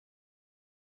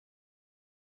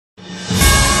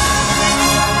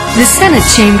The Senate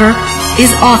chamber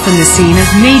is often the scene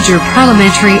of major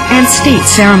parliamentary and state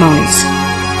ceremonies.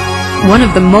 One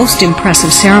of the most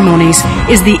impressive ceremonies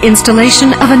is the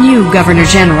installation of a new Governor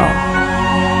General.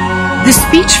 The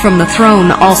speech from the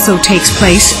throne also takes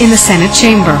place in the Senate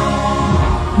chamber.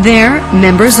 There,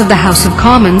 members of the House of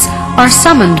Commons are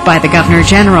summoned by the Governor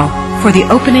General for the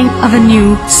opening of a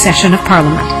new session of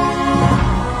Parliament.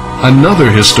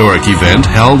 Another historic event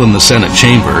held in the Senate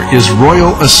chamber is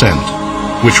royal assent,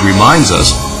 which reminds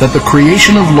us that the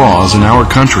creation of laws in our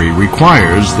country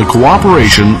requires the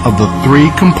cooperation of the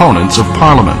three components of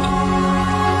Parliament.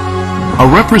 A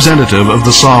representative of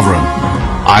the sovereign,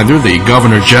 either the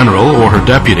Governor-General or her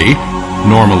deputy,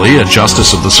 normally a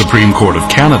Justice of the Supreme Court of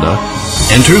Canada,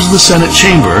 enters the Senate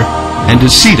chamber and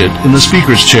is seated in the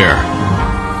Speaker's chair.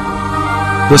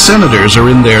 The senators are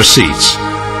in their seats.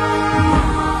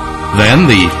 Then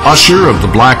the usher of the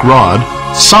Black Rod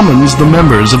summons the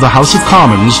members of the House of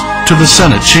Commons to the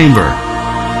Senate chamber.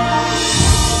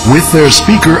 With their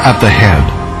Speaker at the head,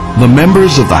 the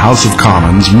members of the House of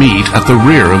Commons meet at the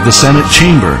rear of the Senate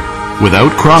chamber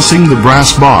without crossing the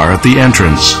brass bar at the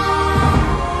entrance.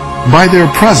 By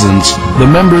their presence, the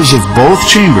members of both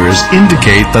chambers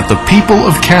indicate that the people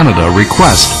of Canada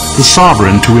request the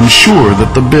sovereign to ensure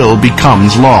that the bill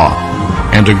becomes law,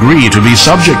 and agree to be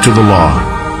subject to the law.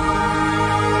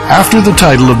 After the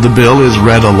title of the bill is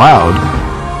read aloud,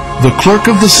 the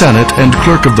Clerk of the Senate and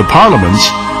Clerk of the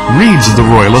Parliaments reads the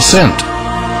royal assent.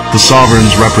 The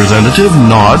sovereign's representative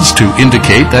nods to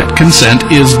indicate that consent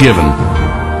is given,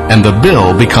 and the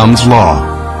bill becomes law.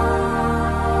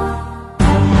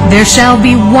 There shall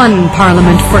be one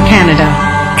Parliament for Canada,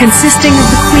 consisting of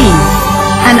the Queen,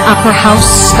 an upper house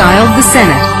styled the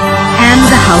Senate, and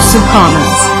the House of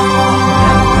Commons.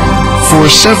 For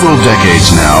several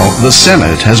decades now, the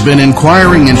Senate has been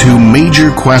inquiring into major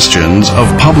questions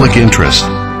of public interest,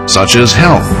 such as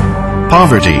health,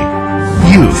 poverty,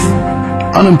 youth,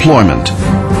 unemployment,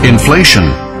 inflation,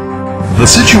 the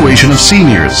situation of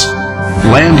seniors,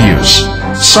 land use,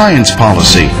 science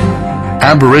policy,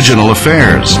 Aboriginal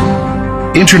affairs,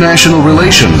 international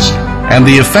relations, and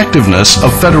the effectiveness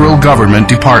of federal government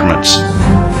departments.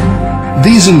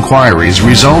 These inquiries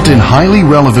result in highly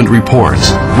relevant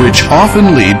reports, which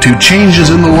often lead to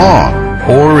changes in the law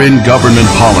or in government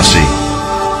policy.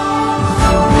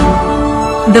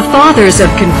 The Fathers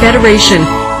of Confederation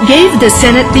gave the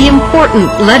Senate the important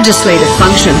legislative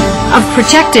function of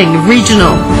protecting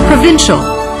regional, provincial,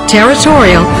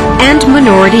 territorial, and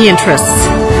minority interests.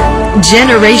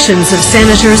 Generations of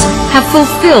senators have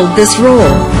fulfilled this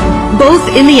role, both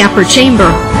in the upper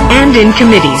chamber and in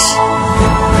committees.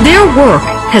 Their work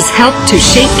has helped to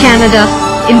shape Canada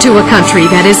into a country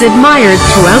that is admired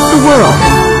throughout the world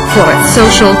for its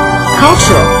social,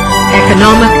 cultural,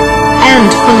 economic, and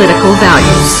political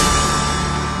values.